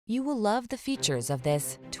You will love the features of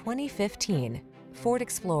this 2015 Ford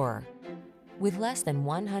Explorer. With less than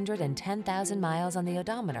 110,000 miles on the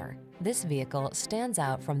odometer, this vehicle stands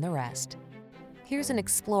out from the rest. Here's an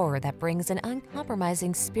Explorer that brings an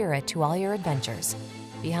uncompromising spirit to all your adventures.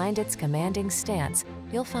 Behind its commanding stance,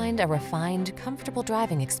 you'll find a refined, comfortable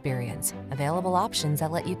driving experience, available options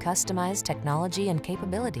that let you customize technology and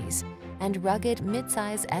capabilities, and rugged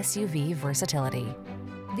midsize SUV versatility.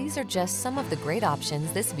 These are just some of the great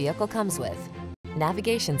options this vehicle comes with: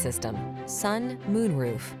 navigation system, sun,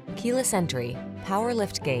 moonroof, keyless entry, power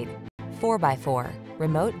liftgate, 4x4,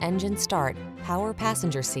 remote engine start, power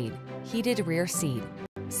passenger seat, heated rear seat,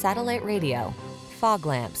 satellite radio, fog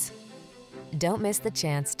lamps. Don't miss the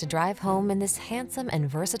chance to drive home in this handsome and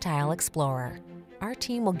versatile Explorer. Our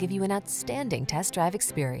team will give you an outstanding test drive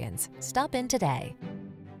experience. Stop in today.